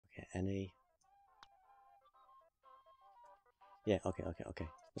any... Yeah, okay.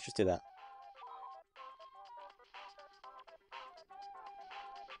 Let's just do that.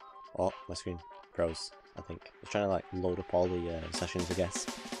 Oh, my screen froze, I think. I was trying to like load up all the sessions, I guess.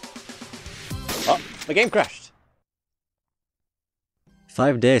 Oh, my game crashed!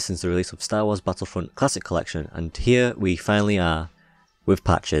 5 days since the release of Star Wars Battlefront Classic Collection, and here we finally are, with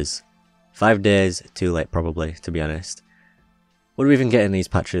patches. 5 days too late probably, to be honest. What do we even get in these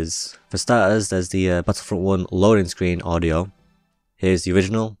patches? For starters, there's the Battlefront 1 loading screen audio. Here's the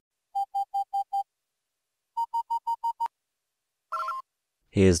original.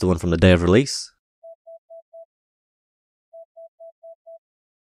 Here's the one from the day of release.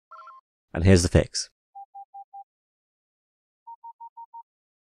 And here's the fix.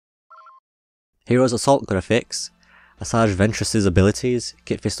 Hero's Assault got a fix. Asajj Ventress's abilities,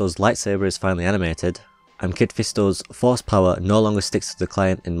 Kit Fisto's lightsaber is finally animated, and Kit Fisto's force power no longer sticks to the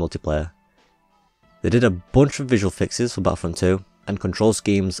client in multiplayer. They did a bunch of visual fixes for Battlefront 2, and control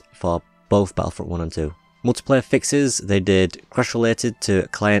schemes for both Battlefront 1 and 2. Multiplayer fixes, they did crash related to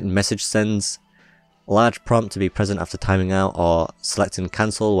client message sends, large prompt to be present after timing out or selecting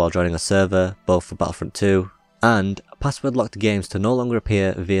cancel while joining a server, both for Battlefront 2, and password locked games to no longer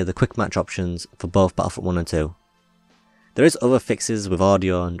appear via the quick match options for both Battlefront 1 and 2. There is other fixes with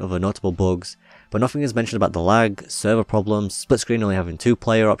audio and other notable bugs, but nothing is mentioned about the lag, server problems, split screen only having 2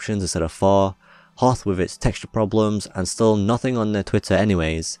 player options instead of 4, Hoth with its texture problems, and still nothing on their Twitter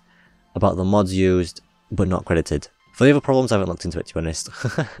anyways about the mods used but not credited. For the other problems I haven't looked into it, to be honest.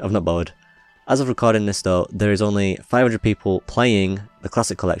 I've not bothered. As of recording this though, there is only 500 people playing the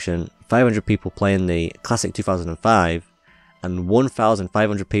Classic Collection, 500 people playing the Classic 2005, and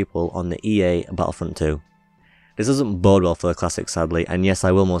 1,500 people on the EA Battlefront 2. This doesn't bode well for the Classic sadly, and yes,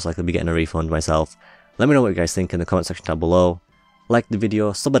 I will most likely be getting a refund myself. Let me know what you guys think in the comment section down below. Like the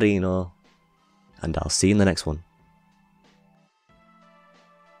video, subarino, and I'll see you in the next one.